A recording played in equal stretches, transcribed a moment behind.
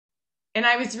And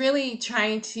I was really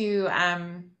trying to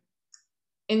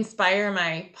inspire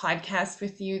my podcast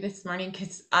with you this morning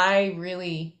because I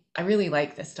really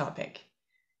like this topic.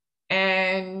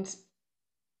 And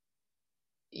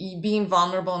being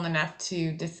vulnerable enough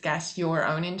to discuss your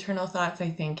own internal thoughts, I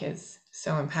think, is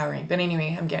so empowering. But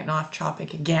anyway, I'm getting off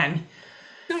topic again.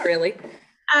 Not really.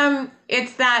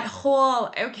 It's that whole,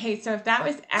 okay, so if that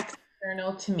was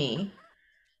external to me,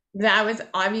 that was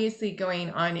obviously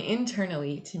going on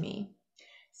internally to me.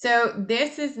 So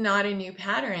this is not a new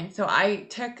pattern. So I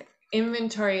took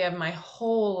inventory of my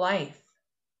whole life.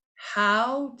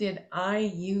 How did I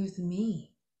use me?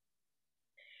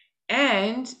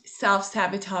 And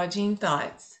self-sabotaging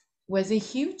thoughts was a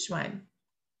huge one.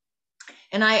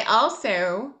 And I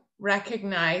also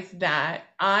recognize that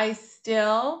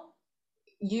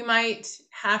you might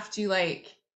have to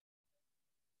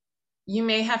you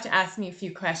may have to ask me a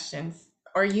few questions,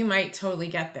 or you might totally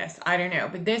get this. I don't know.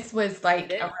 But this was It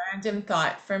like a is. random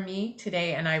thought for me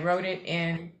today, and I wrote it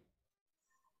in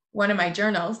one of my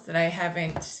journals that I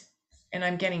haven't, and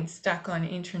I'm getting stuck on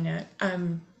internet.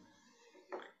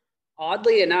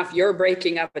 Oddly enough, you're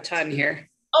breaking up a ton here.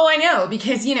 Oh, I know,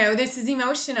 because this is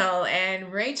emotional,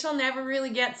 and Rachel never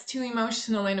really gets too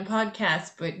emotional in a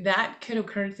podcast, but that could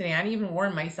occur today. I even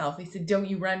warned myself. I said, "Don't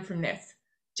you run from this.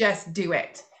 Just do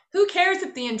it. Who cares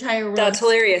if the entire world." That's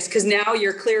hilarious because now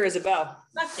you're clear as a bell.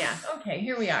 Fuck yeah. Okay,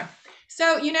 here we are.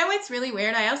 So, what's really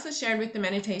weird? I also shared with the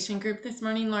meditation group this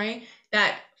morning, Lori,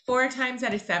 that 4 times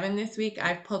out of 7 this week,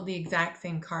 I've pulled the exact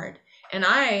same card. And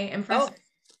I am Oh, frustrated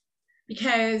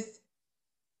because,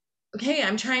 okay,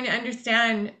 I'm trying to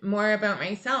understand more about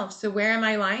myself. So, where am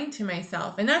I lying to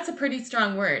myself? And that's a pretty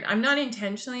strong word. I'm not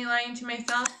intentionally lying to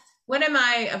myself. What am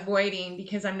I avoiding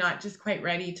because I'm not just quite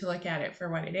ready to look at it for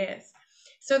what it is?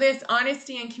 So, this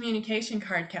honesty and communication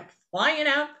card kept flying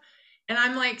up. And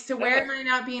I'm like, so where oh, am I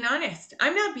not being honest?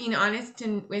 I'm not being honest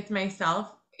with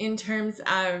myself in terms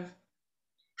of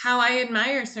how I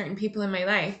admire certain people in my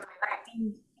life.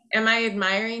 Am I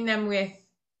admiring them with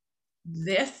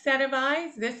this set of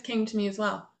eyes? This came to me as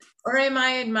well. Or am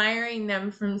I admiring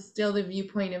them from still the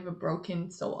viewpoint of a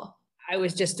broken soul? I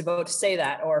was just about to say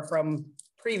that, or from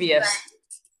previous.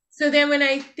 So then when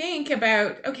I think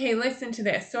about, okay, listen to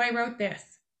this. So I wrote this.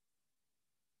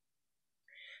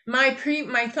 My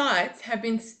thoughts have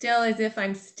been still as if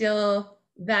I'm still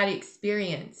that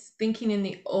experience, thinking in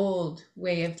the old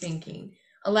way of thinking,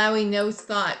 allowing those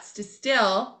thoughts to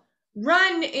still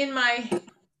run in my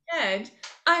head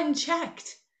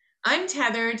unchecked,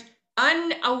 untethered,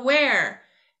 unaware.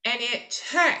 And it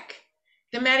took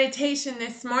the meditation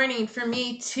this morning for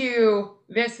me to,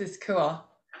 this is cool.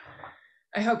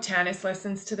 I hope Tanis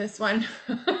listens to this one.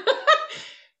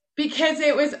 Because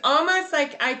it was almost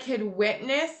like I could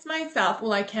witness myself.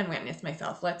 Well, I can witness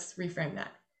myself. Let's reframe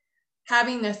that.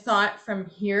 Having the thought from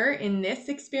here in this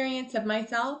experience of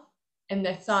myself and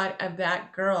the thought of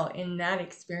that girl in that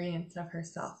experience of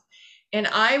herself. And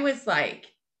I was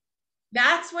like,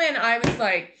 that's when I was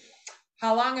like,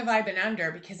 how long have I been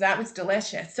under? Because that was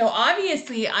delicious. So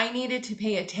obviously, I needed to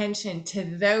pay attention to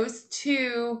those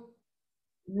two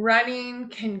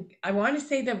running. I want to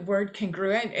say the word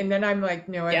congruent, and then I'm like,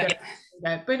 no, I Yeah. better say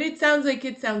that. But it sounds like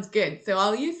it sounds good. So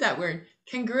I'll use that word,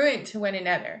 congruent to one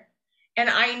another. And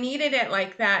I needed it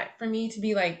like that for me to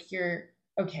be like, you're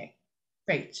okay,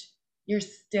 Rach, you're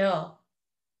still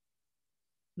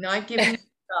not giving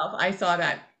yourself. I saw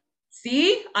that.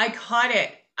 See, I caught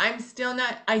it. I'm still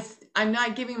not. I'm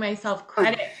not giving myself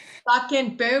credit.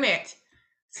 Fucking boom it.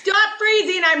 Stop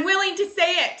freezing. I'm willing to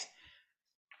say it.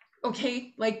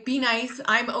 Okay, like be nice.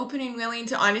 I'm open and willing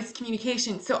to honest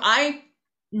communication. So I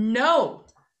know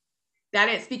that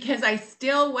it's because I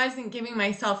still wasn't giving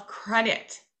myself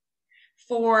credit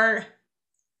for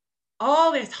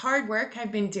all this hard work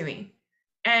I've been doing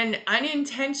and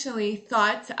unintentionally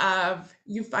thoughts of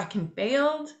you fucking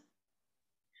failed,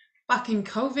 fucking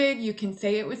COVID. You can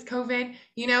say it was COVID.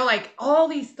 Like all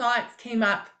these thoughts came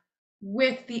up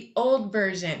with the old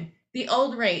version, the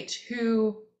old Rach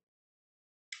who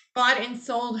bought and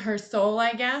sold her soul,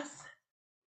 I guess,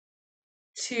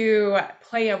 to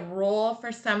play a role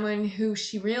for someone who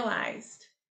she realized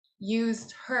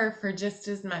used her for just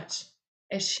as much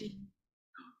as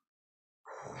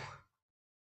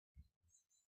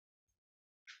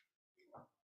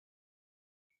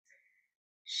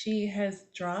she has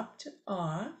dropped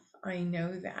off. I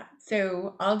know that.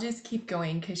 So I'll just keep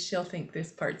going because she'll think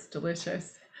this part's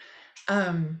delicious.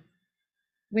 Um,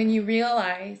 when you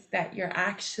realize that you're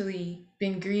actually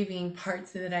been grieving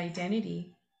parts of that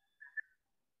identity.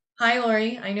 Hi,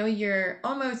 Lori. I know you're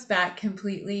almost back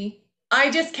completely. I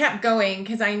just kept going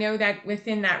because I know that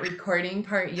within that recording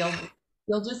part, you'll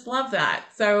You'll just love that.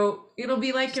 So it'll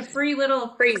be like a free little,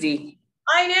 Crazy.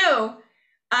 I know.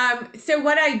 So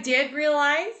what I did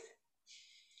realize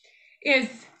is,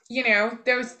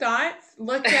 those thoughts,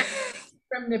 look at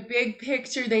from the big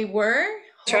picture they were.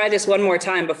 Try this one more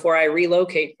time before I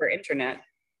relocate for internet.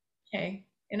 Okay.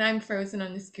 And I'm frozen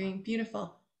on the screen.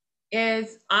 Beautiful.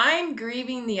 Is I'm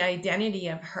grieving the identity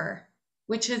of her,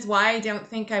 which is why I don't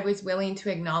think I was willing to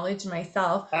acknowledge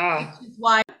myself. Ah, Which is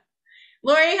why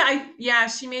Lori, yeah,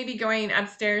 she may be going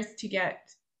upstairs to get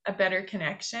a better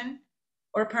connection,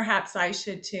 or perhaps I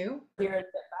should too. here at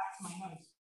the back of my house.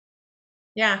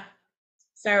 Yeah.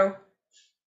 So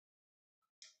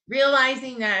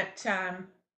realizing that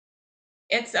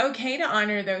it's okay to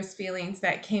honor those feelings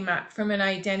that came up from an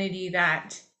identity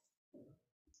that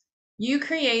you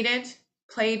created,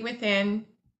 played within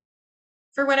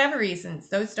for whatever reasons.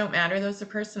 Those don't matter. Those are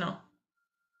personal.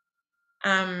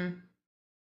 I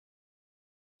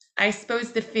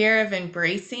suppose the fear of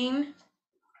embracing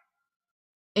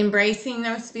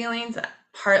those feelings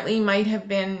partly might have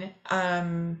been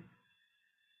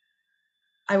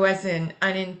I was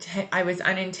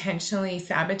unintentionally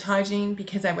sabotaging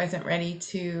because I wasn't ready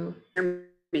to. Hear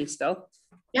me still?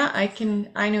 Yeah, I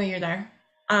know you're there.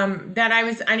 That I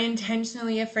was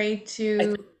unintentionally afraid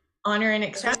to honor and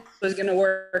accept. It was going to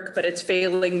work, but it's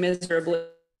failing miserably.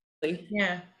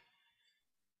 Yeah,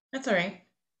 that's all right.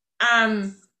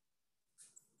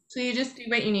 So you just do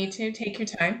what you need to, take your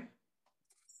time.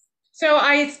 So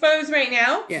I suppose right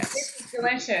now, Yes. this is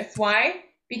delicious. Why?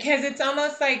 Because it's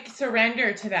almost like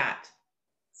surrender to that.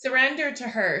 Surrender to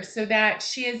her so that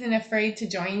she isn't afraid to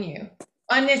join you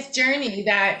on this journey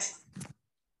that,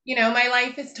 my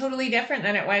life is totally different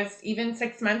than it was even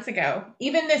 6 months ago.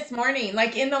 Even this morning,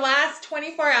 like in the last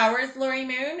 24 hours, Lori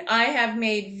Moon, I have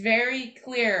made very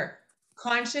clear,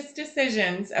 conscious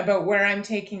decisions about where I'm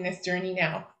taking this journey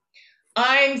now.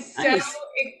 I'm so Nice.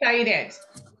 excited.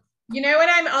 You know what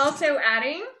I'm also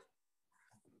adding?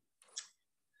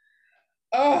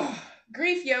 Oh,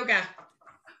 grief yoga.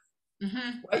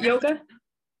 What yoga?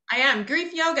 I am.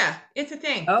 Grief yoga. It's a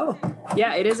thing. Oh,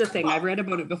 yeah, it is a thing. I've read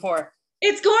about it before.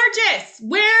 It's gorgeous.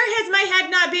 Where has my head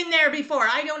not been there before?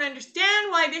 I don't understand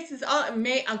why this is all.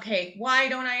 Okay, why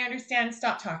don't I understand?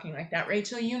 Stop talking like that,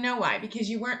 Rachel. You know why? Because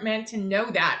you weren't meant to know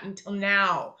that until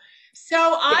now.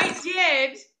 So I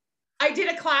did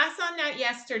a class on that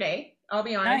yesterday. I'll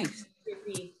be honest.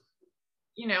 Nice.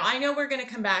 I know we're going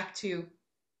to come back to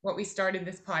what we started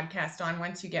this podcast on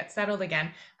once you get settled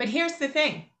again. But here's the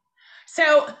thing.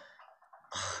 So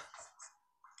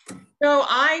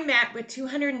I met with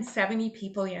 270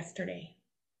 people yesterday.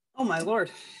 Oh my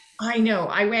Lord. I know.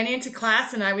 I went into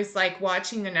class and I was like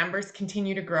watching the numbers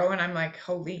continue to grow and I'm like,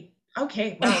 holy,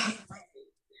 okay, well,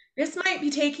 this might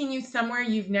be taking you somewhere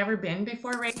you've never been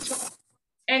before, Rachel.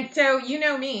 And so, you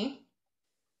know me,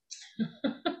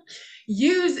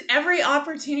 use every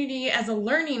opportunity as a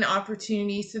learning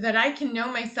opportunity so that I can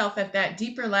know myself at that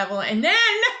deeper level. And then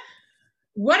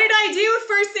what did I do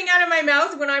first thing out of my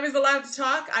mouth when I was allowed to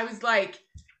talk? I was like,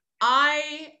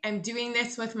 I am doing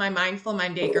this with my Mindful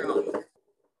Monday girls.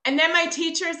 And then my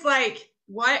teacher's like,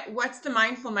 what's the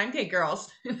Mindful Monday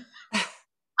girls? I'm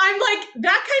like,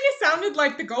 that kind of sounded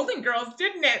like the Golden Girls,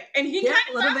 didn't it? And he kind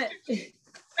of a little bit.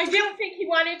 I don't think he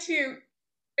wanted to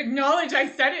acknowledge I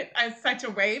said it as such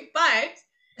a way, but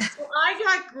so I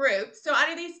got groups. So out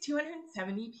of these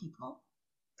 270 people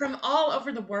from all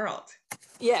over the world,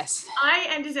 yes, I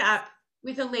ended up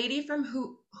with a lady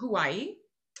from Hawaii,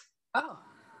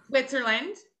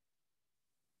 Switzerland,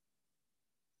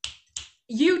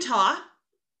 Utah,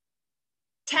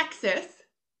 Texas,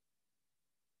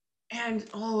 and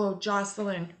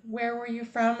Jocelyn, where were you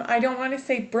from? I don't want to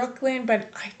say Brooklyn,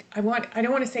 but I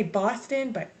don't want to say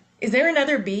Boston, but is there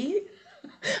another B? I don't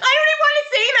even want to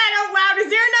say that out loud.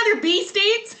 Is there another B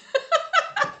states?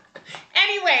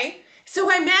 Anyway,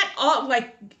 so I met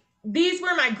these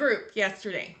were my group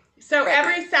yesterday. So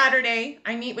every Saturday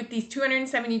I meet with these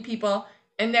 270 people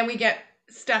and then we get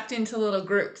stuffed into little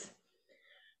groups,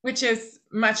 which is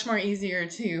much more easier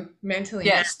to mentally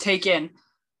take in.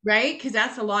 Right? Because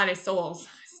that's a lot of souls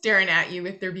staring at you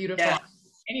with their beautiful eyes.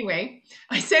 Anyway,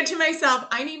 I said to myself,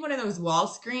 I need one of those wall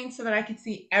screens so that I could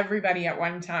see everybody at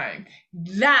one time.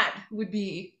 That would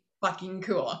be fucking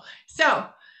cool. So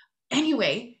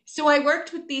anyway, so I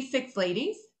worked with these 6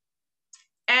 ladies.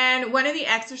 And one of the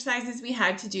exercises we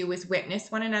had to do was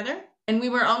witness one another. And we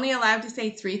were only allowed to say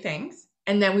 3 things.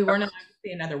 And then we weren't allowed to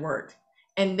say another word.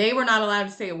 And they were not allowed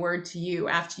to say a word to you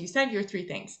after you said your 3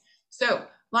 things. So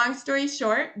long story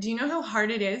short, do you know how hard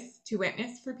it is to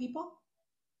witness for people?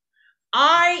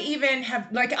 I even have,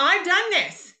 I've done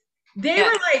this. They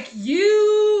were like,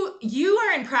 you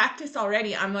you're in practice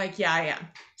already, I'm like, yeah, I am.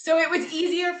 So it was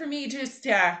easier for me just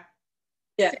to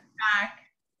sit back,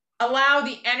 allow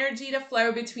the energy to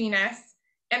flow between us,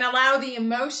 and allow the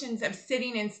emotions of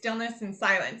sitting in stillness and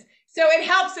silence. So it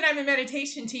helps that I'm a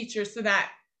meditation teacher so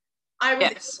that I was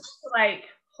able to like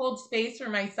hold space for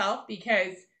myself,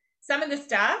 because some of the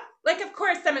stuff, like, of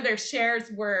course, some of their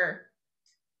shares were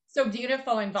so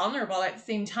beautiful and vulnerable at the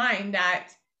same time that,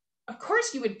 of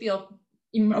course, you would feel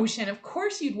emotion. Of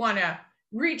course, you'd want to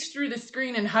reach through the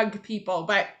screen and hug people.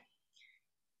 But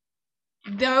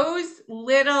those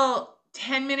little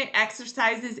 10-minute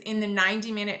exercises in the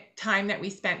 90-minute time that we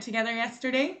spent together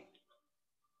yesterday,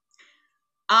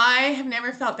 I have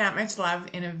never felt that much love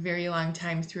in a very long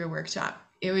time through a workshop.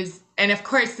 It was, and of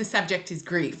course, the subject is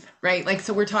grief, right? Like,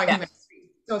 so we're talking about grief.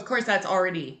 So, of course, that's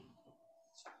already,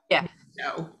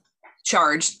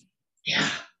 charged. Yeah.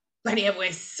 But it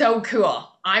was so cool.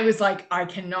 I was like, I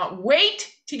cannot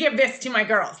wait to give this to my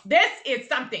girls. This is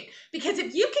something. Because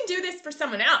if you can do this for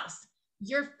someone else,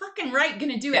 you're fucking right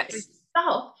going to do it for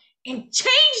yourself and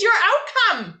change your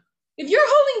outcome. If you're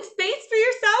holding space for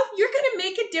yourself, you're going to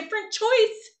make a different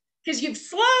choice because you've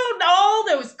slowed all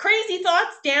those crazy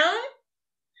thoughts down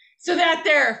so that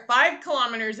they're 5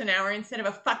 kilometers an hour instead of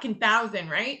a fucking 1,000,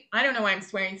 right? I don't know why I'm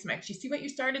swearing so much. You see what you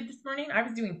started this morning? I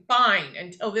was doing fine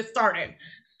until this started.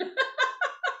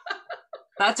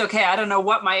 That's okay. I don't know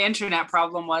what my internet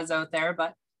problem was out there,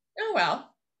 but. Oh, well,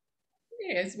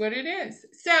 it is what it is.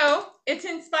 So it's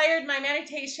inspired my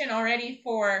meditation already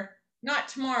for not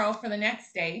tomorrow, for the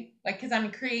next day, like, because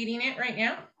I'm creating it right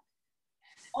now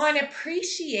on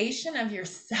appreciation of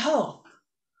yourself.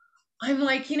 I'm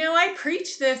like, I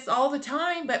preach this all the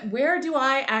time, but where do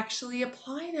I actually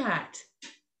apply that?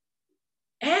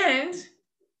 And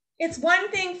it's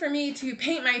one thing for me to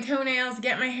paint my toenails,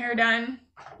 get my hair done,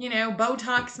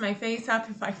 Botox my face up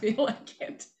if I feel like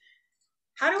it.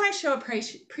 How do I show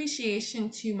appreciation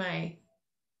to my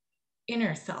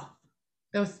inner self?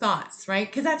 Those thoughts, right?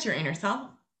 Because that's your inner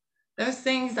self. Those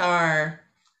things are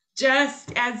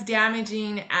just as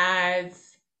damaging as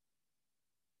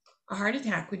a heart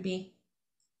attack would be,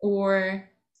 or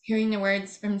hearing the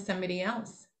words from somebody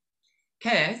else.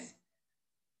 Because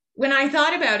when I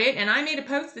thought about it, and I made a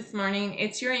post this morning,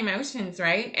 it's your emotions,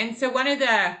 right? And so one of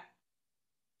the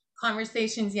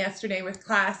conversations yesterday with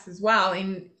class as well,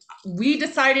 and we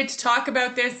decided to talk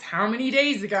about this how many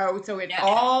days ago, so it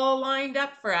all lined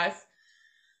up for us.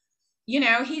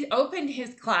 He opened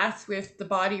his class with the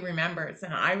body remembers,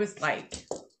 and I was like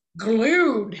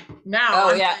glued.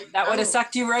 Now, that would have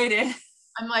sucked you right in.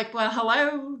 I'm like, well,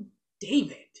 hello,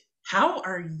 David. How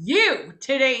are you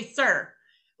today, sir?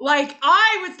 Like,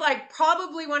 I was like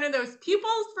probably one of those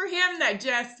pupils for him that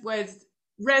just was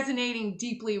resonating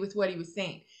deeply with what he was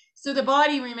saying. So the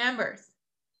body remembers.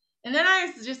 And then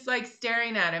I was just like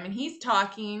staring at him, and he's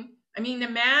talking. I mean, the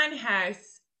man has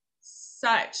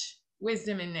such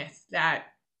wisdom in this that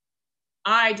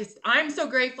I'm so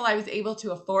grateful I was able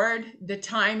to afford the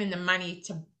time and the money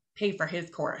to pay for his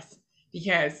course,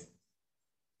 because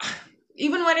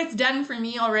even what it's done for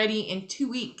me already in 2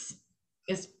 weeks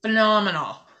is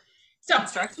phenomenal. So,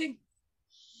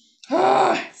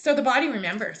 so the body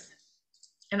remembers.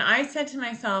 And I said to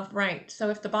myself, right, so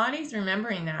if the body's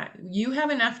remembering that, you have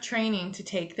enough training to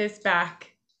take this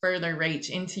back further, Rach,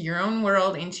 into your own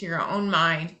world, into your own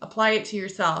mind, apply it to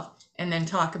yourself, and then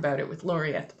talk about it with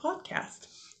Lori at the podcast.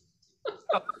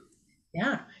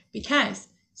 Yeah, because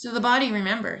so the body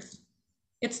remembers.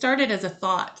 It started as a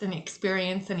thought, an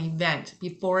experience, an event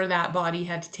before that body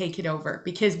had to take it over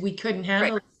because we couldn't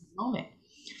handle it in the moment.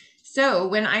 So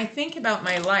when I think about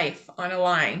my life on a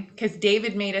line, because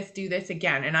David made us do this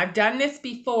again, and I've done this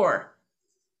before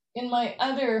in my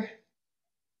other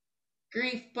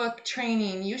grief book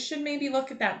training, you should maybe look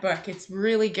at that book. It's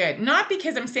really good. Not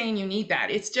because I'm saying you need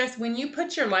that. It's just when you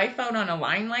put your life out on a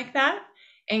line like that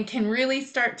and can really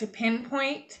start to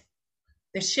pinpoint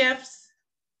the shifts.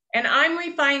 And I'm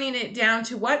refining it down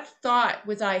to what thought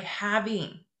was I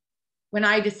having when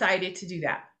I decided to do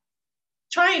that.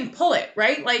 Try and pull it,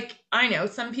 right? Like, I know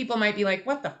some people might be like,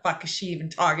 what the fuck is she even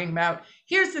talking about?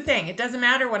 Here's the thing. It doesn't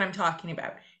matter what I'm talking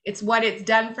about. It's what it's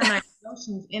done for my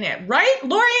emotions in it, right?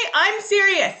 Lori, I'm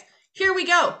serious. Here we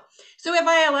go. So if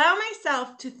I allow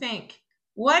myself to think,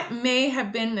 what may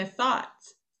have been the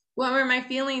thoughts? What were my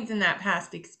feelings in that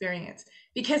past experience?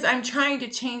 Because I'm trying to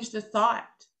change the thought.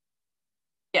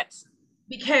 Yes.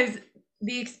 Because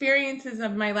the experiences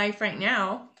of my life right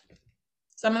now,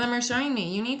 some of them are showing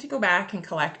me, you need to go back and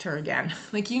collect her again.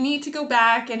 Like, you need to go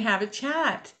back and have a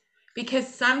chat because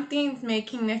something's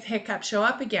making this hiccup show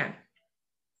up again.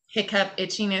 Hiccup,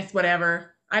 itchiness,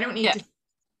 whatever. I don't need to,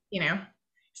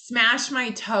 smash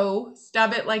my toe,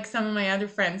 stub it like some of my other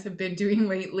friends have been doing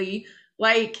lately.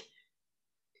 Like,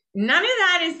 none of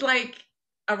that is like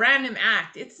a random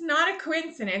act. It's not a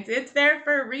coincidence. It's there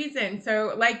for a reason.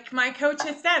 So, like my coach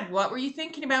has said, what were you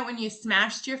thinking about when you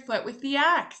smashed your foot with the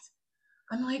axe?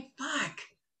 I'm like, fuck,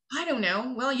 I don't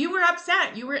know. Well, you were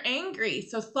upset. You were angry.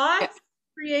 So thoughts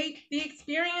create the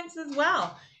experience as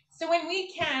well. So when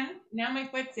we can, now my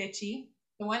foot's itchy,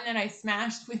 the one that I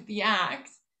smashed with the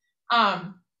axe,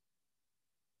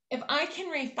 if I can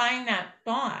refine that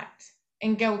thought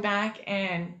and go back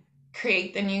and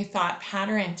create the new thought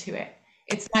pattern to it,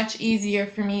 it's much easier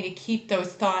for me to keep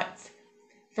those thoughts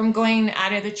from going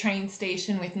out of the train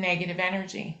station with negative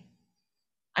energy.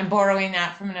 I'm borrowing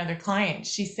that from another client.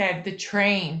 She said the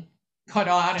train got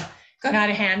out of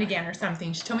hand again or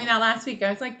something. She told me that last week.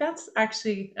 I was like, that's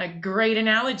actually a great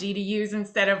analogy to use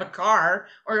instead of a car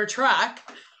or a truck.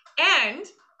 And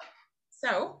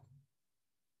so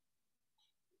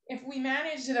if we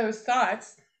manage those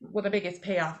thoughts, well, the biggest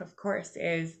payoff, of course,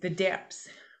 is the dips,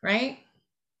 right?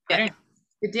 Yeah.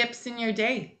 The dips in your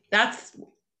day. That's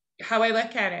how I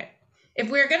look at it. If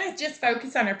we're going to just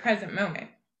focus on our present moment,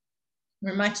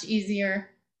 we're much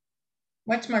easier,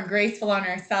 much more graceful on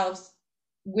ourselves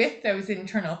with those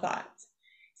internal thoughts.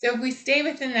 So if we stay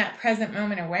within that present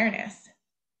moment awareness,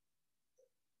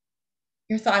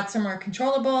 your thoughts are more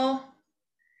controllable.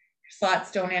 Your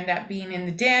thoughts don't end up being in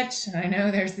the ditch. And I know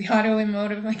there's the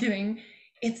auto-emotive thing.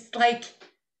 It's like,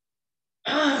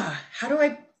 how do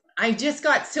I just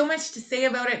got so much to say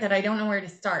about it that I don't know where to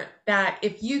start. That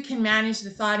if you can manage the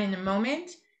thought in the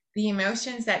moment, the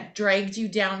emotions that dragged you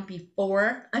down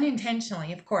before,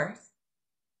 unintentionally, of course,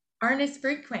 aren't as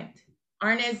frequent,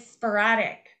 aren't as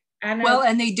sporadic.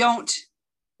 And they don't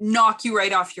knock you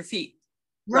right off your feet.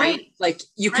 Right? Like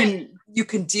you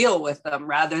can deal with them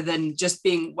rather than just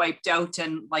being wiped out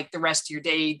and like the rest of your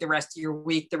day, the rest of your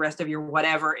week, the rest of your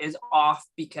whatever is off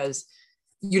because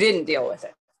you didn't deal with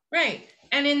it. Right.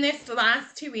 And in this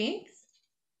last 2 weeks,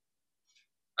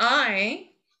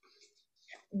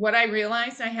 what I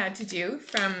realized I had to do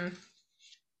from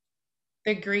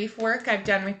the grief work I've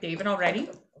done with David already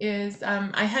is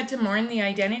I had to mourn the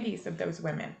identities of those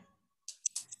women.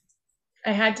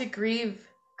 I had to grieve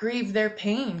their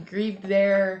pain, grieve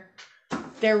their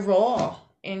role,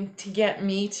 and to get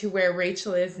me to where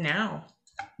Rachel is now.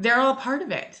 They're all part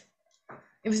of it.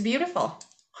 It was beautiful.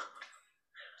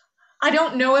 I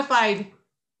don't know if I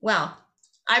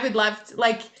would love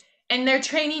to, and they're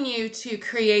training you to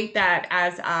create that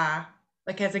as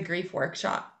a grief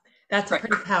workshop. That's a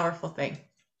pretty powerful thing.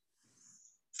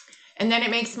 And then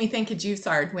it makes me think of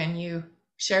Juicard when you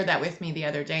shared that with me the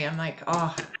other day. I'm like,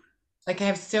 I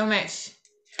have so much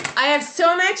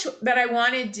that I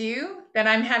want to do that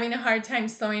I'm having a hard time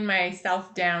slowing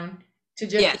myself down to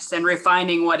just and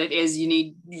refining what it is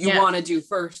you want to do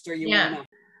first, or you want to.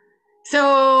 So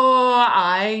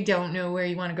I don't know where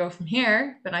you want to go from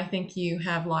here, but I think you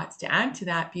have lots to add to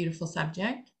that beautiful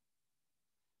subject.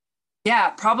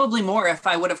 Yeah, probably more if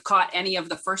I would have caught any of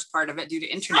the first part of it due to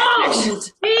internet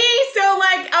connections. See, so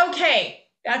okay,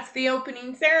 that's the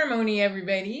opening ceremony,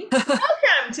 everybody.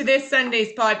 Welcome to this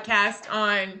Sunday's podcast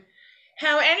on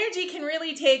how energy can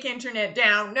really take internet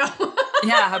down. No.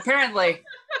 Yeah, apparently.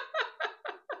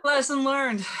 Lesson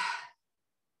learned.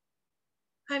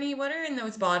 Honey, what are in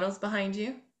those bottles behind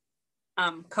you?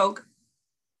 Coke.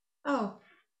 Oh.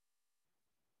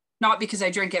 Not because I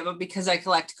drink it, but because I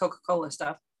collect Coca-Cola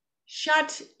stuff.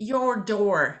 Shut your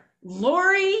door.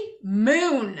 Lori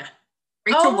Moon.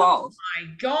 Rachel Walls. Oh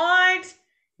my God.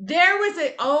 There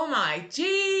was oh my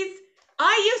geez.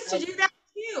 I used to do that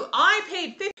too.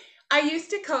 I used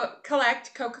to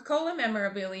collect Coca-Cola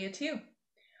memorabilia too.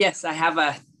 Yes, I have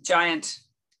a giant,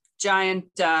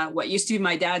 what used to be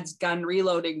my dad's gun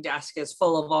reloading desk is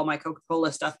full of all my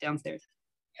Coca-Cola stuff downstairs.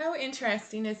 How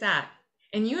interesting is that?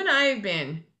 And you and I have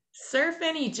been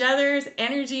surfing each other's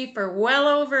energy for well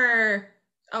over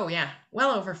 4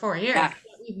 years. Yeah.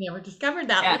 We've never discovered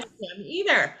that with him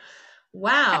either.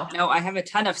 Wow. No, I have a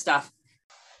ton of stuff.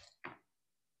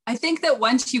 I think that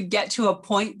once you get to a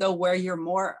point though where you're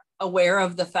more aware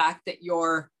of the fact that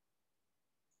your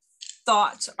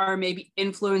thoughts are maybe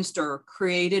influenced or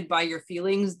created by your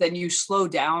feelings, then you slow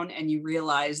down and you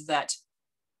realize that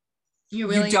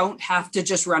you don't have to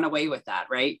just run away with that,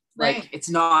 right? Like it's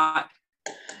not.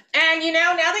 And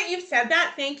now that you've said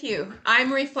that, thank you.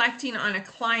 I'm reflecting on a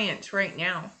client right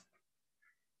now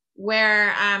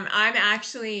where I'm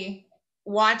actually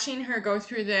watching her go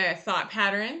through the thought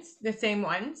patterns, the same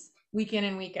ones, week in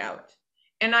and week out.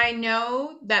 And I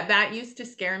know that used to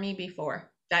scare me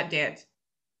before. That did.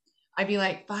 I'd be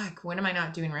like, fuck, what am I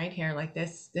not doing right here? Like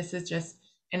this is just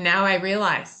And now I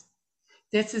realize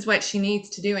this is what she needs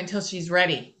to do until she's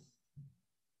ready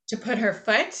to put her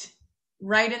foot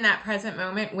right in that present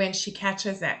moment when she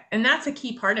catches it. And that's a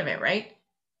key part of it, right?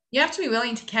 You have to be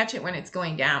willing to catch it when it's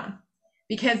going down.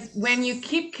 Because when you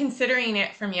keep considering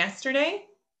it from yesterday,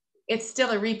 it's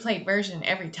still a replayed version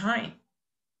every time.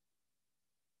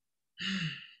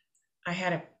 I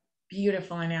had a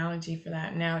beautiful analogy for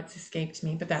that. Now it's escaped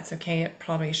me, but that's okay. It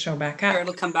probably show back up. Sure,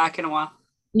 it'll come back in a while.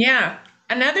 Yeah.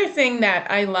 Another thing that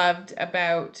I loved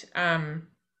about the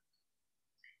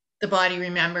body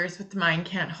remembers what the mind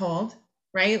can't hold,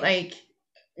 right? Like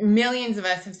millions of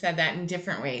us have said that in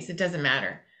different ways. It doesn't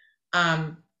matter.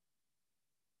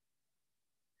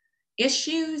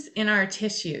 Issues in our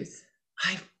tissues.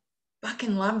 I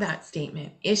fucking love that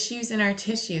statement. Issues in our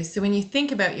tissues. So when you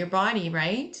think about your body,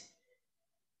 right?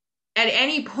 At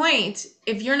any point,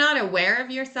 if you're not aware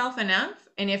of yourself enough,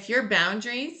 and if your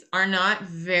boundaries are not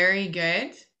very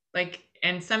good, like,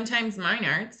 and sometimes mine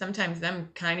aren't, sometimes them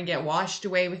kind of get washed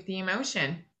away with the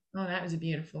emotion. Oh, that was a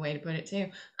beautiful way to put it too.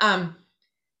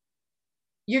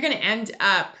 You're going to end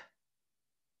up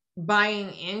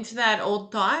buying into that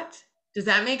old thought. Does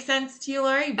that make sense to you,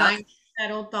 Lori? Buying into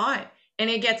that old thought, and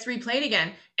it gets replayed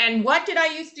again. And what did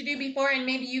I used to do before? And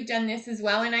maybe you've done this as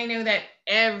well. And I know that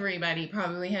everybody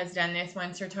probably has done this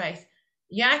once or twice.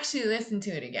 You actually listen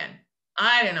to it again.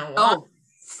 I don't know why. Oh,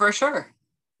 for sure.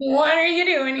 What are you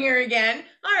doing here again?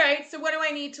 All right, so what do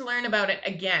I need to learn about it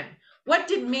again? What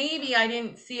did maybe I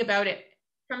didn't see about it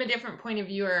from a different point of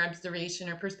view or observation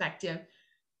or perspective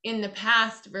in the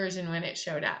past version when it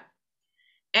showed up?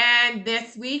 And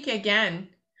this week again,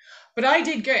 but I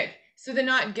did good. So the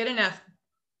not good enough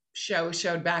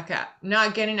showed back up.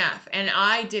 Not good enough. And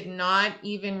I did not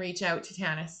even reach out to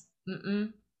Tanis.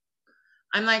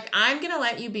 I'm like, I'm going to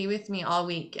let you be with me all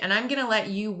week, and I'm going to let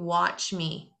you watch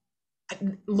me.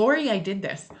 Lori, I did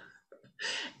this.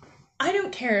 I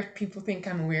don't care if people think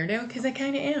I'm a weirdo, because I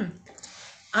kind of am.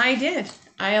 I did.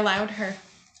 I allowed her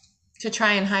to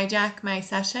try and hijack my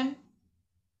session.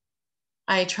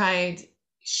 I tried.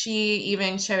 She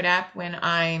even showed up when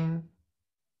I'm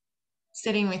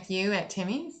sitting with you at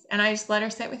Timmy's, and I just let her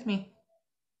sit with me.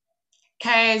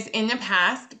 Because in the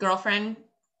past, girlfriend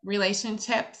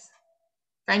relationships,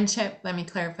 friendship, let me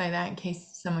clarify that in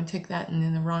case someone took that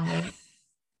in the wrong way.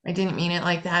 I didn't mean it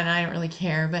like that, and I don't really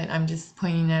care, but I'm just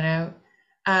pointing that out.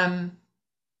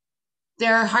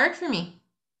 They're hard for me.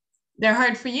 They're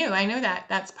hard for you. I know that.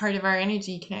 That's part of our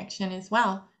energy connection as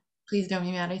well. Please don't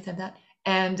be mad I said that.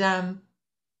 And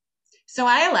so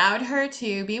I allowed her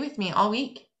to be with me all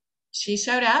week. She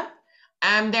showed up.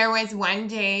 There was one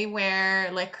day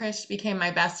where licorice became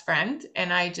my best friend,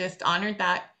 and I just honored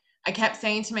that. I kept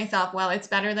saying to myself, well, it's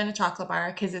better than a chocolate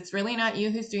bar, because it's really not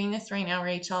you who's doing this right now,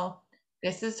 Rachel.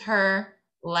 This is her.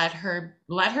 Let her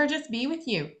just be with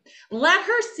you. Let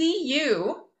her see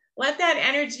you. Let that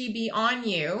energy be on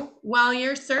you while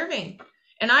you're serving.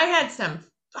 And I had some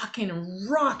fucking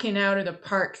rocking out of the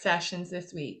park sessions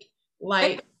this week.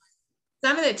 Like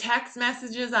some of the text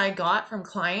messages I got from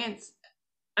clients.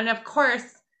 And of course,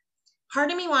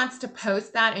 part of me wants to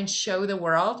post that and show the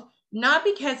world, not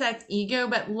because that's ego,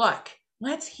 but look,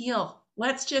 let's heal.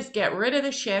 Let's just get rid of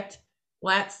the shit.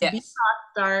 Let's be rock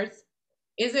stars.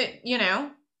 Is it,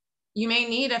 you may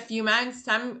need a few months.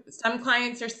 Some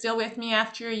clients are still with me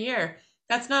after a year.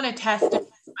 That's not a testament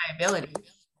to my ability.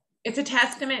 It's a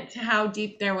testament to how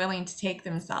deep they're willing to take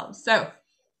themselves. So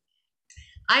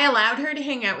I allowed her to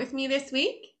hang out with me this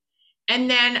week. And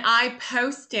then I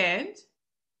posted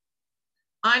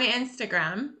on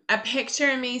Instagram a picture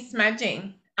of me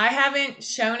smudging. I haven't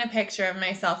shown a picture of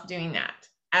myself doing that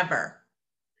ever.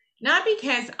 Not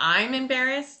because I'm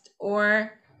embarrassed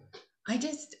or I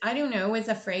don't know, was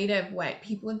afraid of what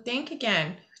people would think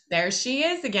again. There she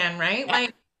is again, right? Yeah.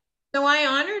 Like, so I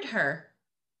honored her.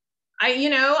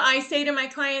 I say to my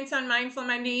clients on Mindful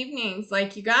Monday evenings,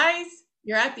 like, you guys,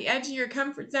 you're at the edge of your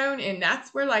comfort zone, and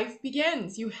that's where life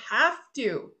begins. You have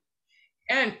to.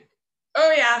 And,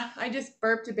 oh yeah, I just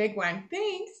burped a big one.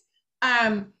 Thanks.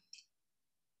 I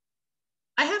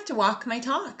have to walk my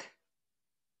talk.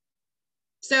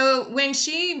 So when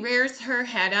she rears her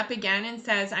head up again and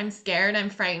says, I'm scared,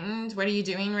 I'm frightened, what are you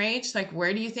doing, Rach? Like,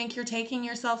 where do you think you're taking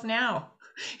yourself now?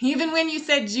 Even when you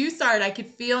said juice art, I could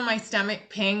feel my stomach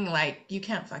ping, like, you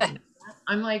can't fucking do that.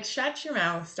 I'm like, shut your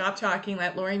mouth, stop talking,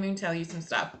 let Lori Moon tell you some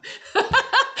stuff. So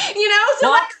I'm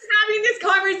having this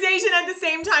conversation at the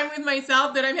same time with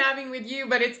myself that I'm having with you,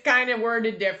 but it's kind of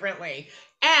worded differently.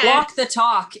 And walk the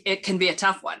talk, it can be a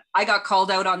tough one. I got called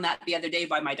out on that the other day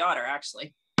by my daughter, I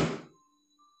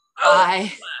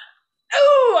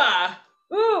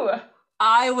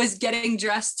I was getting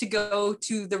dressed to go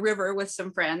to the river with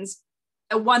some friends,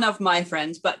 one of my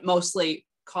friends, but mostly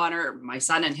Connor, my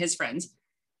son, and his friends.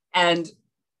 And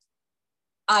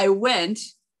I went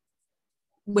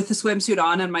with the swimsuit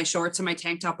on and my shorts and my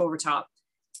tank top over top.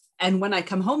 And when I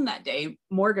come home that day,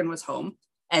 Morgan was home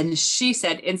and she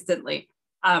said instantly,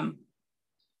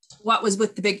 what was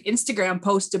with the big Instagram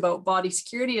post about body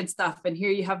security and stuff? And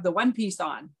here you have the one piece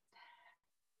on.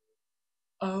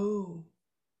 Oh.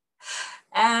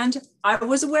 And I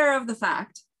was aware of the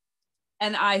fact.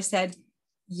 And I said,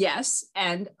 yes,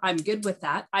 and I'm good with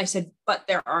that. I said, but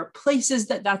there are places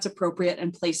that that's appropriate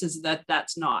and places that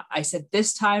that's not. I said,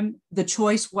 this time the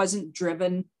choice wasn't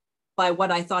driven by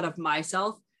what I thought of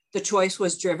myself. The choice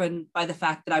was driven by the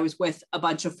fact that I was with a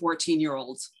bunch of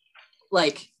 14-year-olds.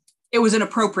 Like, it was an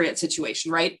appropriate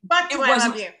situation, right? But I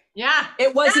love you. Yeah.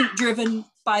 It wasn't driven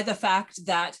by the fact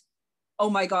that, oh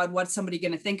my God, what's somebody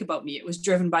going to think about me? It was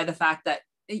driven by the fact that,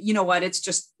 you know what, it's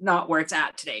just not where it's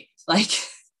at today. Like,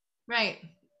 right.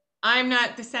 I'm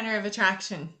not the center of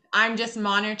attraction. I'm just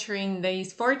monitoring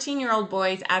these 14-year-old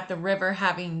boys at the river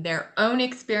having their own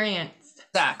experience.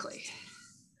 Exactly.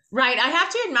 Right. I have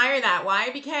to admire that. Why?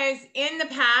 Because in the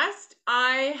past,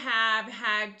 I have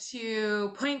had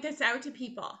to point this out to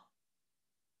people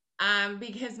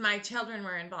because my children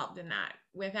were involved in that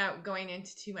without going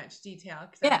into too much detail.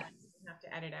 Because I have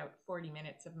to edit out 40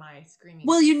 minutes of my screaming.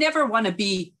 Well, you never want to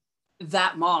be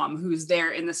that mom who's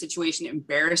there in the situation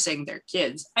embarrassing their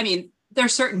kids. I mean, there are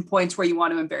certain points where you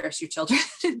want to embarrass your children,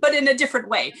 but in a different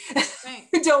way. Right.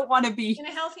 You don't want to be in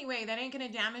a healthy way that ain't going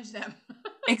to damage them.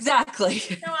 Exactly.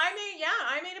 No,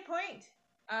 I made a point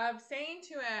of saying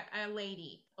to a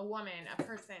lady, a woman, a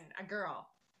person, a girl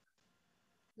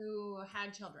who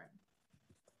had children,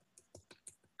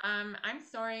 I'm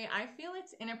sorry, I feel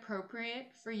it's inappropriate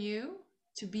for you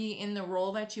to be in the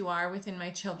role that you are within my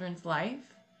children's life,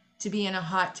 to be in a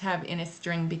hot tub in a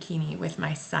string bikini with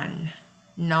my son.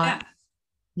 Not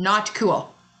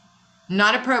cool.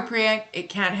 Not appropriate. It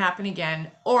can't happen again.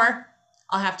 Or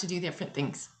I'll have to do different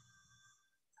things.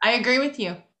 I agree with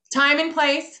you. Time and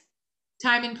place.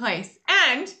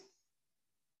 And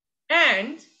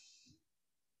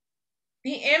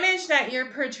the image that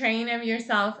you're portraying of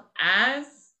yourself as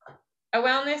a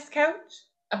wellness coach,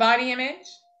 a body image,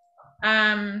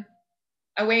 a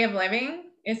way of living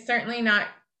is certainly not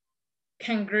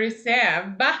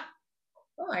congruitive.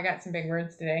 Oh, I got some big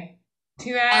words today.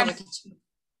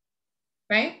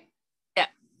 Right? Yeah.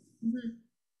 Mm-hmm.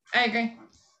 I agree.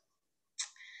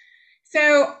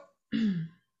 So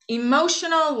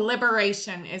emotional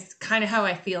liberation is kind of how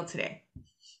I feel today.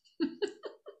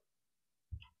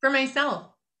 For myself,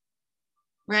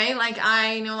 right? Like,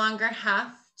 I no longer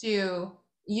have to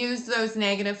use those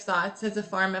negative thoughts as a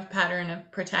form of pattern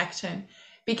of protection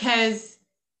because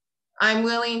I'm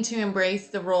willing to embrace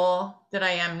the role that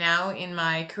I am now in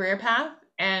my career path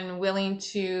and willing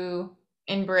to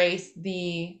embrace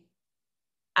the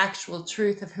actual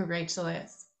truth of who Rachel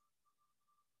is.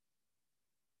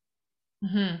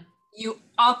 Mm-hmm. You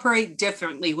operate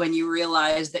differently when you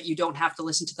realize that you don't have to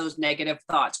listen to those negative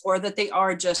thoughts, or that they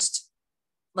are just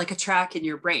like a track in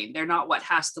your brain. They're not what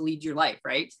has to lead your life,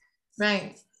 right?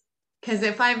 Right. Because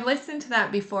if I've listened to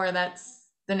that before, then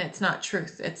it's not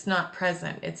truth. It's not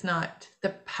present. It's not the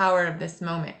power of this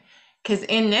moment. Because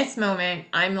in this moment,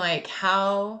 I'm like,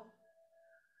 how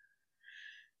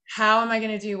am I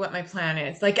going to do what my plan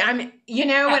is? Like, when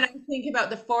I think about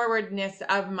the forwardness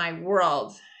of my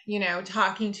world,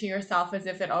 talking to yourself as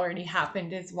if it already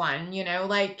happened is one,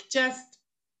 like, just,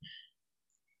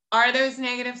 are those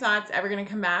negative thoughts ever going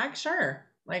to come back? Sure.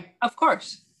 Like, of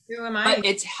course. Who am I? But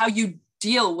it's how you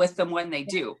deal with them when they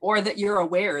do, or that you're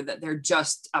aware that they're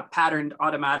just a patterned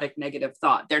automatic negative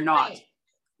thought. They're not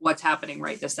what's happening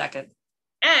right this second.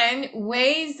 And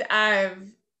ways of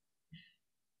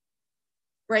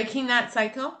breaking that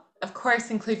cycle, of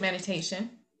course, include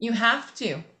meditation. You have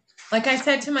to. Like I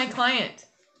said to my client,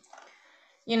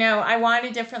 I want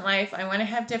a different life. I want to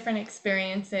have different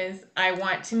experiences. I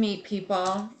want to meet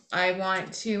people. I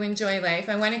want to enjoy life.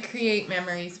 I want to create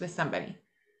memories with somebody.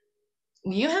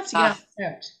 You have to get off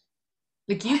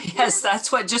the couch. Yes,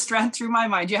 that's what just ran through my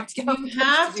mind. You have to get off the couch. You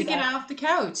have to get off the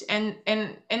couch. And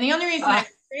the only reason I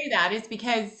say that is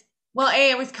because, well,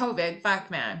 it was COVID.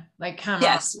 Fuck, man. Like, come on.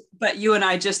 Yes, but you and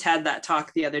I just had that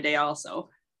talk the other day also.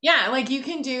 Yeah, like, you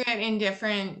can do it in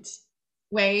different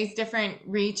ways, different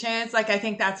reaches. Like, I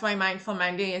think that's why Mindful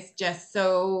Monday is just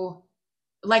so,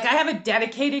 like, I have a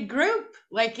dedicated group.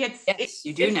 Like,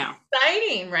 you do now.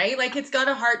 Exciting, right? Like, it's got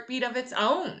a heartbeat of its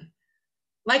own.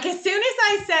 Like, as soon as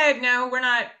I said, no,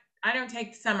 I don't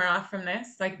take the summer off from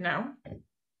this. Like, no.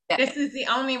 This is the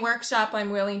only workshop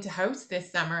I'm willing to host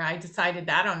this summer. I decided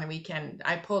that on the weekend.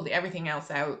 I pulled everything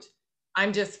else out.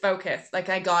 I'm just focused. Like,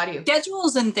 I got you.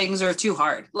 Schedules and things are too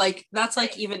hard. Like, that's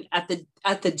like even at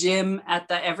the gym, at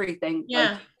the everything.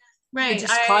 Yeah. Like, Right. you're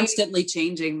just constantly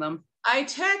changing them. I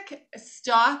took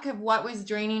stock of what was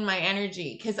draining my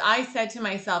energy, because I said to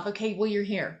myself, okay, well, you're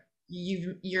here.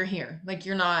 You're here. Like,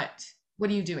 you're not, what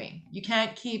are you doing? You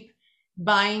can't keep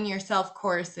buying yourself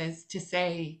courses to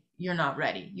say you're not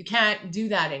ready. You can't do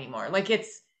that anymore. Like,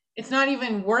 it's not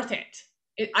even worth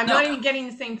it. I'm not even getting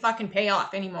the same fucking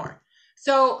payoff anymore.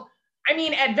 So, I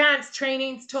mean, advanced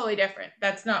training's totally different.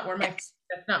 That's not where that's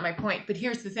not my point. But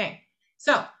here's the thing.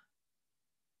 So,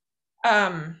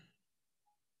 I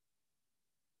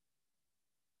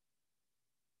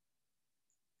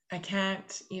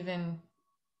can't even,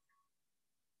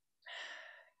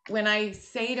 when I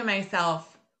say to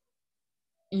myself,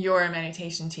 you're a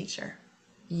meditation teacher,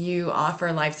 you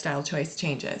offer lifestyle choice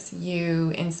changes,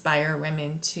 you inspire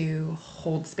women to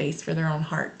hold space for their own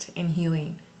heart and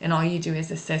healing, and all you do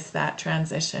is assist that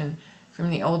transition from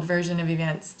the old version of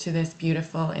events to this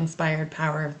beautiful, inspired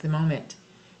power of the moment.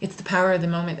 It's the power of the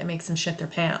moment that makes them shit their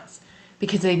pants,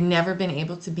 because they've never been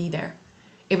able to be there.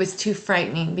 It was too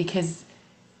frightening, because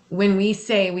when we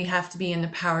say we have to be in the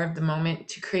power of the moment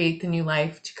to create the new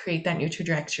life, to create that new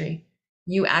trajectory,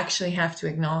 you actually have to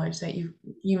acknowledge that you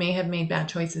may have made bad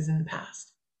choices in the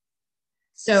past.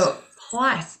 So,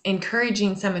 plus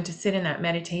encouraging someone to sit in that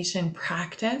meditation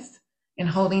practice and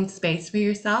holding space for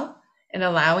yourself and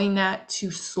allowing that to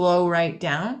slow right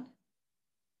down,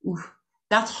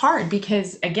 that's hard,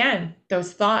 because again,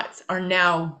 those thoughts are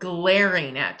now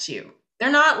glaring at you. They're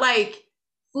not like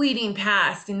fleeting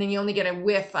past and then you only get a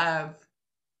whiff of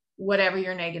whatever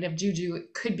your negative juju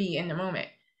could be in the moment.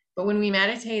 But when we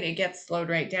meditate, it gets slowed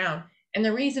right down. And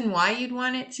the reason why you'd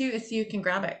want it to is so you can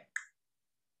grab it.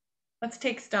 Let's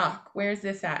take stock. Where's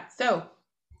this at? So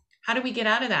how do we get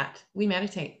out of that? We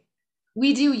meditate.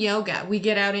 We do yoga. We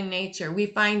get out in nature. We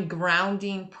find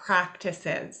grounding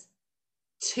practices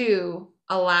to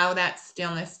allow that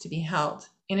stillness to be held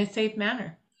in a safe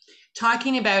manner.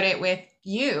 Talking about it with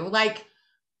you, like,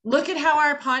 look at how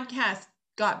our podcast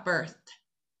got birthed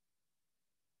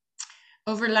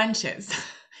over lunches,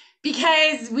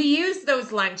 because we used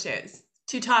those lunches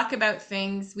to talk about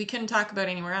things we couldn't talk about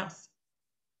anywhere else.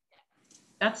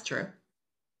 That's true.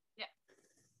 Yeah.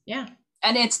 Yeah.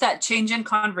 And it's that change in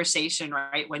conversation,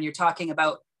 right? When you're talking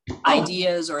about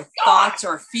ideas or thoughts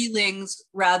or feelings,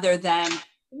 rather than,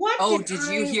 did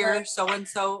you hear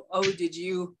so-and-so? Oh, did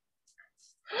you?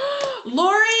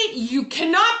 Lori, you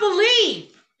cannot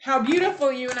believe how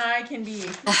beautiful you and I can be.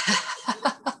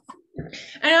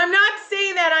 And I'm not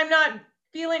saying that I'm not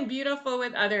feeling beautiful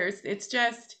with others. It's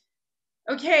just,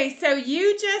 okay, so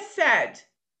you just said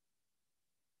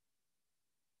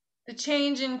the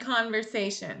change in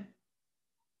conversation.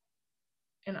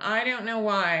 And I don't know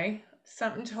why.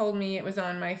 Something told me it was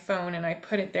on my phone and I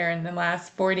put it there in the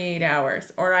last 48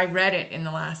 hours, or I read it in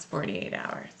the last 48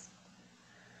 hours.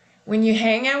 When you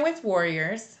hang out with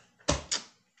warriors,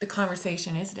 the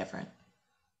conversation is different.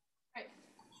 Right.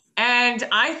 And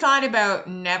I thought about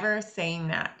never saying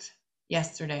that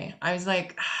yesterday. I was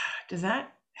like, does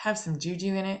that have some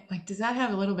juju in it? Like, does that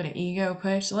have a little bit of ego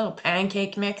push, a little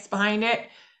pancake mix behind it?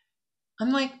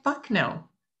 I'm like, fuck no.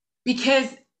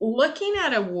 Because looking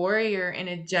at a warrior in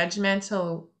a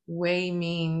judgmental way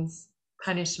means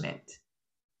punishment.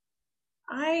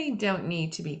 I don't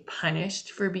need to be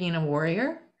punished for being a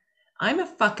warrior. I'm a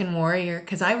fucking warrior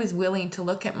because I was willing to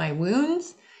look at my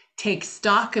wounds, take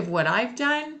stock of what I've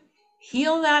done,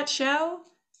 heal that show,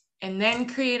 and then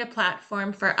create a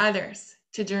platform for others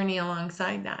to journey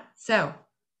alongside that. So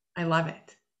I love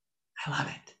it. I love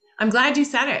it. I'm glad you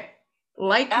said it.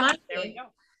 Like mine. There we go.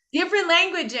 Different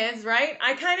languages, right?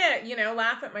 I kind of,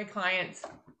 laugh at my clients.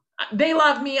 They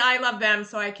love me, I love them,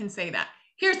 so I can say that.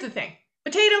 Here's the thing.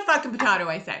 Potato fucking potato,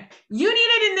 I said. You need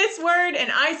it in this word, and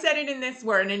I said it in this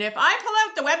word. And if I pull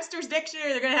out the Webster's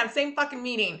dictionary, they're going to have the same fucking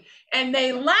meaning. And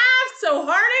they laugh so hard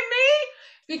at me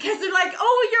because they're like,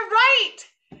 oh, you're right.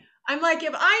 I'm like,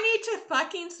 if I need to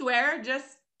fucking swear just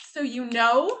so you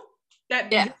know that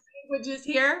the language is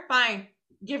here, fine.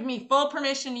 Give me full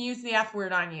permission to use the F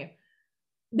word on you.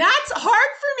 That's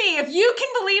hard for me, if you can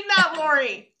believe that,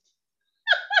 Lori.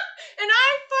 And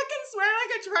I fucking swear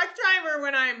like a truck driver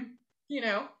when I'm,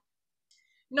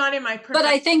 not in my perfect. But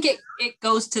I think it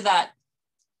goes to that.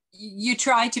 You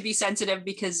try to be sensitive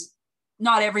because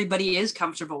not everybody is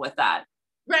comfortable with that.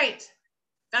 Right.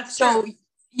 That's so true.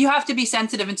 You have to be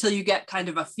sensitive until you get kind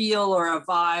of a feel or a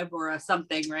vibe or a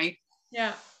something, right?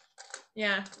 Yeah.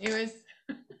 Yeah. It was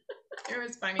It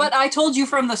was funny. But I told you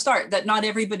from the start that not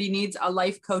everybody needs a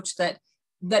life coach that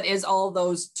is all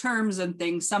those terms and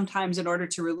things. Sometimes in order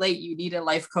to relate, you need a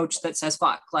life coach that says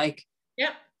fuck. Like,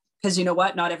 yep. Because you know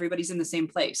what? Not everybody's in the same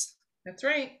place. That's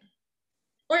right.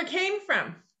 Or it came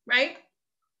from, right?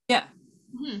 Yeah.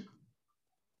 Mm-hmm.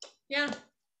 Yeah.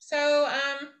 So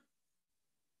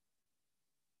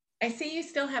I see you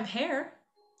still have hair.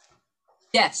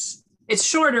 Yes. It's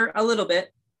shorter a little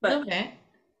bit, but a little bit.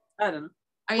 I don't know.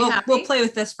 Are you happy? We'll play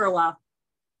with this for a while.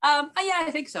 Yeah,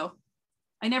 I think so.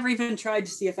 I never even tried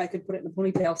to see if I could put it in a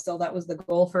ponytail still. That was the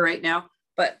goal for right now.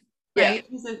 But right.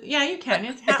 Yeah, you can.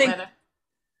 It's hat leather.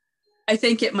 I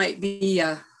think it might be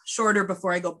shorter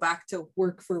before I go back to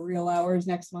work for real hours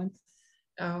next month.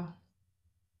 Oh.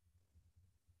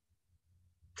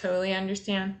 Totally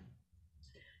understand.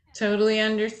 Totally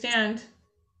understand.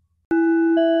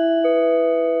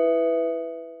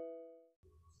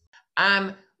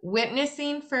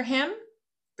 Witnessing for him,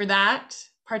 for that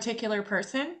particular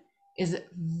person, is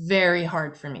very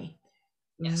hard for me.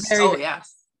 Yes.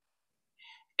 Yes.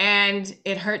 And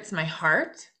it hurts my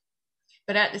heart.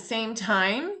 But at the same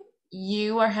time,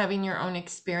 you are having your own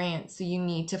experience. So you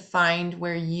need to find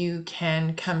where you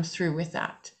can come through with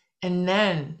that. And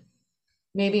then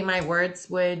maybe my words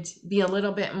would be a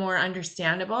little bit more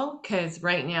understandable, because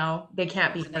right now they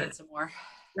can't be heard. Some more.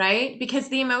 Right? Because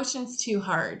the emotion's too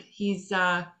hard. He's,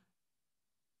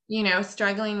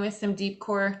 struggling with some deep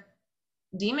core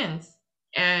demons.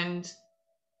 And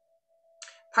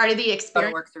part of the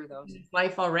experience work through those.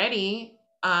 Life already,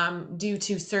 due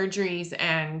to surgeries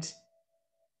and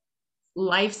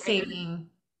life-saving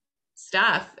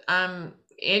stuff,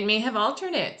 it may have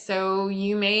altered it. So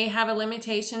you may have a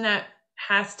limitation that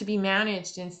has to be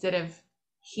managed instead of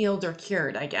healed or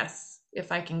cured, I guess,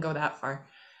 if I can go that far.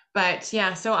 But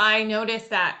yeah, so I noticed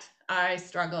that I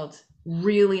struggled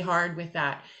really hard with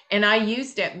that. And I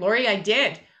used it, Lori, I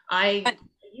did. I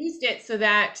used it so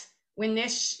that when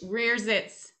this rears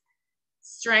its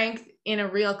strength in a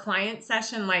real client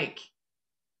session, like,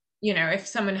 if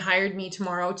someone hired me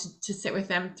tomorrow to sit with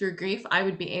them through grief, I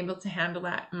would be able to handle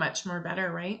that much more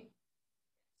better, right?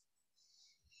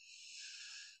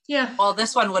 Yeah. Well,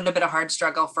 this one would have been a hard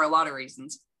struggle for a lot of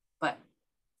reasons, but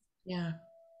yeah.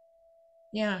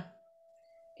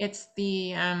 It's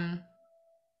the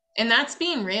and that's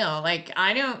being real. Like,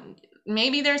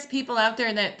 maybe there's people out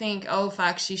there that think, oh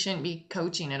fuck, she shouldn't be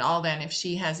coaching at all then if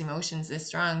she has emotions this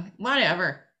strong.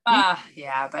 Whatever.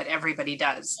 Yeah, but everybody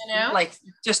does. Like,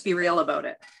 just be real about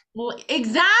it. Well,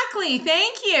 exactly.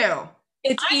 Thank you.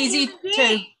 It's easy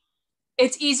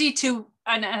to,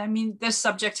 and I mean, this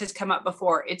subject has come up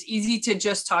before. It's easy to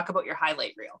just talk about your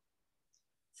highlight reel.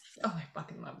 Oh, I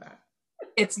fucking love that.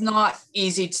 It's not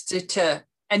easy to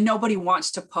and nobody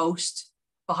wants to post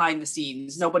behind the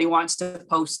scenes. Nobody wants to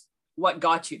post what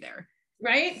got you there.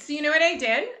 Right? So you know what I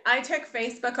did? I took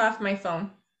Facebook off my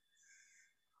phone.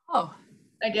 Oh.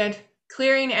 I did.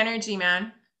 Clearing energy,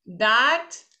 man.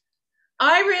 That,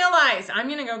 I realize, I'm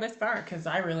going to go this far because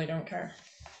I really don't care.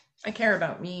 I care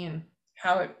about me and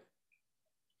how it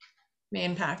may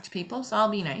impact people, so I'll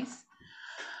be nice.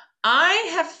 I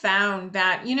have found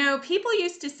that, people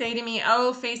used to say to me,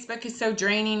 oh, Facebook is so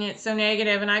draining, it's so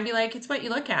negative, and I'd be like, it's what you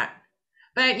look at.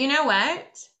 But you know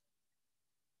what?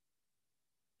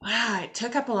 Wow, it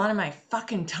took up a lot of my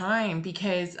fucking time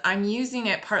because I'm using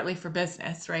it partly for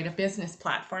business, right? A business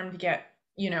platform to get,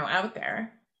 out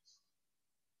there.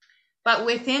 But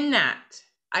within that,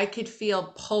 I could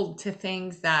feel pulled to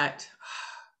things that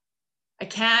I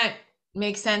can't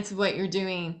make sense of what you're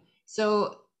doing.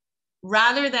 So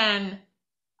rather than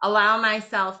allow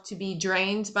myself to be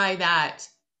drained by that,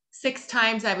 6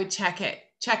 times I would check it,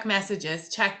 check messages,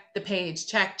 check the page,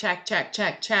 check.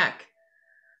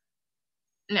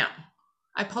 No,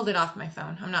 I pulled it off my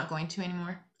phone. I'm not going to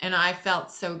anymore. And I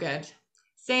felt so good.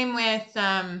 Same with,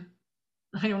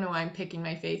 I don't know why I'm picking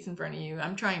my face in front of you.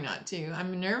 I'm trying not to.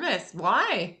 I'm nervous.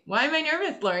 Why? Why am I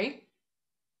nervous, Lori?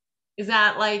 Is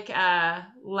that like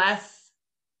less,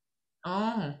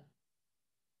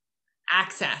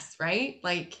 access, right?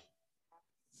 Like,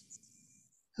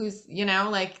 who's,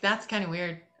 like, that's kind of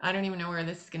weird. I don't even know where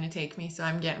this is going to take me. So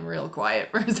I'm getting real quiet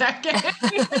for a second.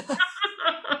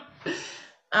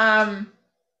 I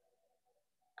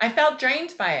felt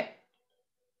drained by it.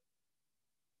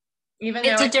 Even though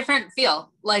it's a different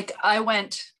feel. Like I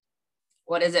went,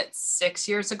 6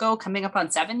 years ago, coming up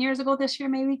on 7 years ago this year,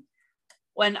 maybe,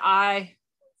 when I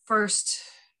first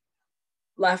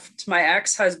left my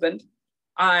ex-husband,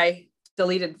 I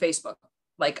deleted Facebook.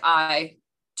 Like I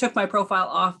took my profile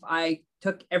off. I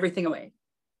took everything away.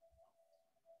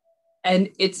 And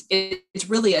it's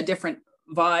really a different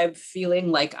vibe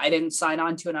feeling. Like I didn't sign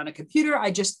on to it on a computer.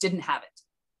 I just didn't have it.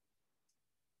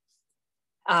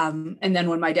 And then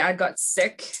when my dad got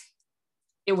sick,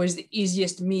 it was the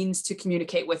easiest means to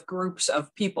communicate with groups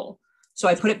of people. So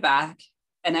I put it back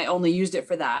and I only used it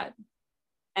for that.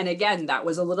 And again, that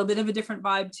was a little bit of a different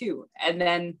vibe too. And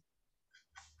then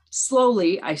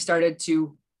slowly I started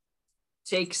to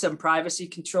take some privacy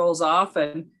controls off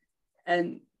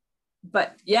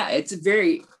but yeah, it's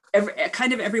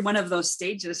every one of those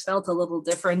stages felt a little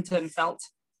different and felt,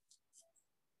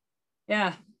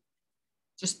 yeah,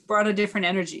 just brought a different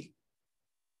energy.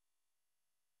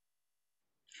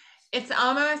 It's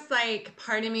almost like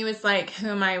part of me was like, who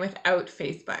am I without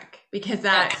Facebook? Because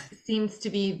that seems to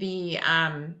be the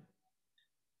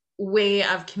way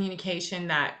of communication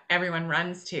that everyone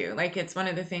runs to. Like it's one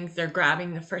of the things they're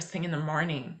grabbing the first thing in the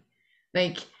morning.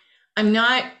 Like I'm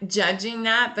not judging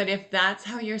that, but if that's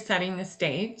how you're setting the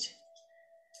stage,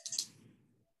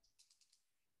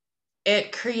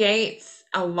 it creates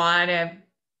a lot of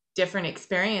different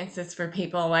experiences for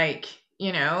people. Like,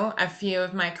 you know, a few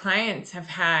of my clients have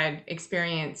had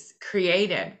experience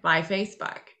created by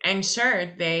Facebook. And sure,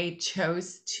 they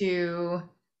chose to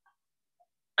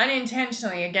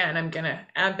unintentionally, again, I'm going to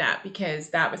add that because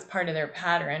that was part of their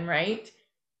pattern, right?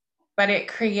 But it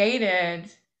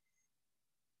created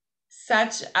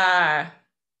such a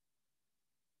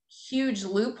huge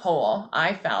loophole,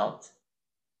 I felt,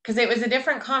 because it was a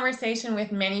different conversation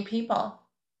with many people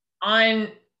on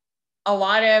a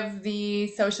lot of the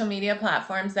social media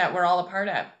platforms that we're all a part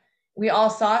of. We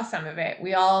all saw some of it.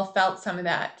 We all felt some of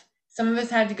that. Some of us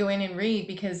had to go in and read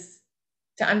because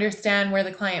to understand where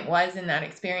the client was in that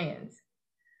experience.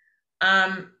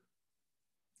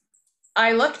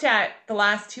 I looked at the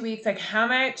last 2 weeks, like how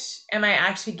much am I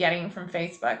actually getting from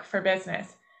Facebook for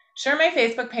business? Sure, my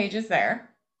Facebook page is there.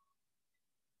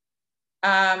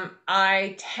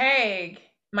 I tag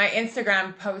my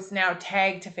Instagram posts now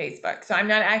tagged to Facebook. So I'm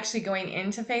not actually going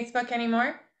into Facebook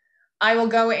anymore. I will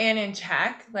go in and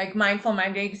check, like Mindful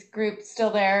Mondays group still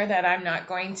there that I'm not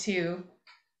going to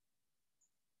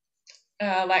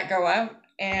let go of.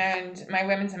 And my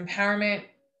women's empowerment.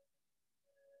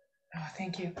 Oh,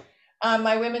 thank you.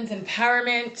 My women's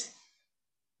empowerment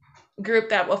group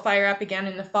that will fire up again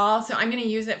in the fall. So I'm going to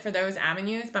use it for those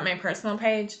avenues, but my personal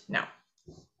page, no.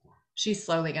 She's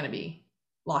slowly going to be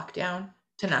locked down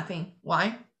to nothing.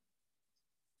 Why?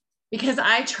 Because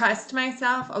I trust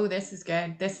myself. Oh, this is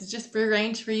good. This is just free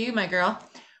range for you, my girl.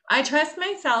 I trust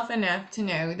myself enough to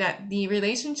know that the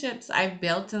relationships I've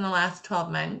built in the last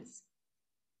 12 months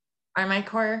are my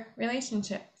core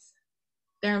relationships.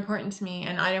 They're important to me,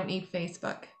 and I don't need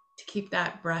Facebook to keep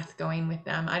that breath going with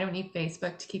them. I don't need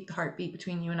Facebook to keep the heartbeat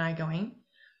between you and I going.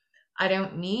 I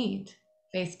don't need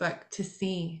Facebook to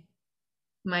see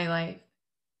my life.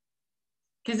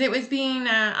 Because it was being,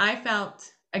 I felt,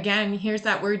 again, here's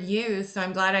that word used, so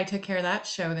I'm glad I took care of that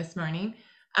show this morning.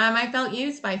 I felt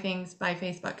used by things by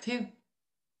Facebook too.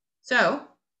 So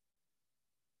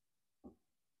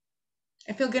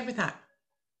I feel good with that.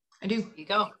 I do. There you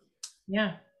go.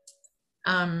 Yeah.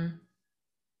 I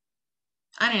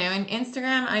don't know. And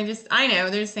Instagram, I know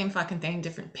there's the same fucking thing,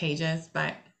 different pages,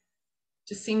 but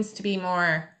just seems to be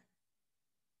more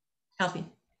healthy.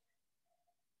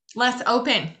 Less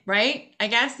open, right? I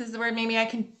guess is the word maybe I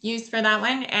can use for that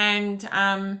one. And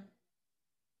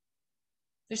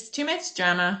there's too much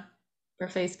drama for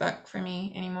Facebook for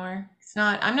me anymore.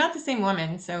 I'm not the same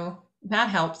woman, so that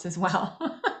helps as well.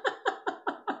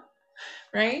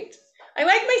 Right? I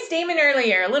like my statement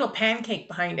earlier, a little pancake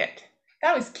behind it.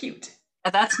 That was cute.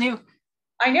 That's new.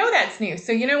 I know that's new.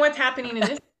 So you know what's happening in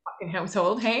this fucking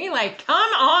household, hey? Like, come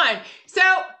on. So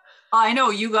I know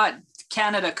you got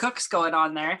Canada Cooks going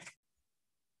on there.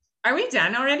 Are we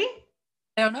done already?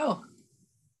 I don't know.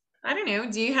 I don't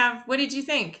know. What did you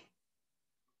think?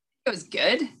 It was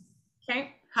good.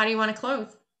 Okay. How do you want to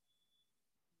close?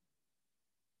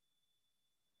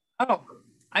 Oh,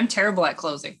 I'm terrible at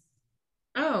closing.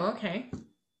 Oh, okay.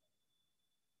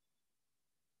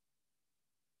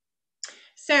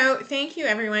 So thank you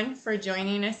everyone for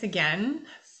joining us again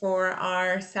for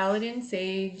our Salad and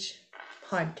Sage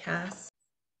podcast.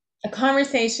 A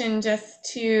conversation just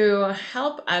to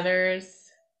help others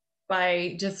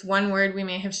by just one word we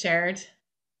may have shared,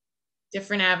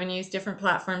 different avenues, different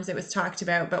platforms it was talked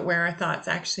about, but where our thoughts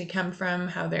actually come from,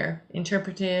 how they're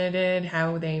interpreted,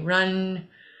 how they run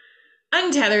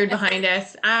untethered behind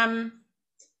us.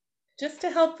 Just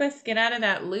to help us get out of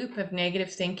that loop of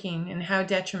negative thinking and how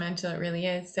detrimental it really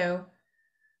is. So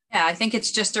yeah, I think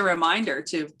it's just a reminder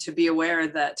to be aware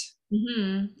that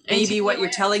maybe what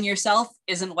you're telling yourself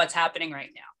isn't what's happening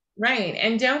right now. Right.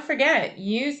 And don't forget,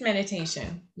 use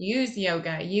meditation, use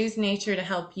yoga, use nature to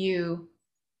help you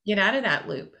get out of that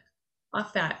loop,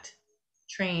 off that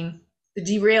train, the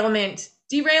derailment,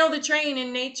 derail the train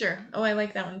in nature. Oh, I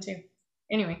like that one too.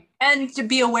 Anyway. And to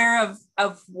be aware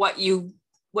of what you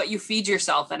feed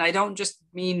yourself. And I don't just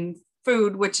mean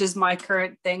food, which is my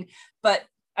current thing, but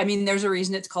I mean, there's a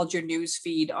reason it's called your news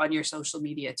feed on your social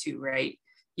media too, right?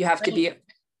 You have to be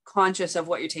conscious of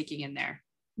what you're taking in there.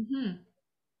 Mm-hmm.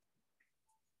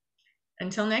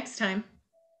 Until next time.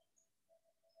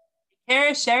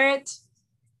 Share it.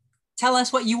 Tell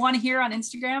us what you want to hear on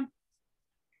Instagram.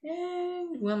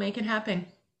 And we'll make it happen.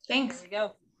 Thanks. There we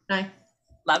go. Bye.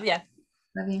 Love ya.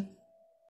 Love you.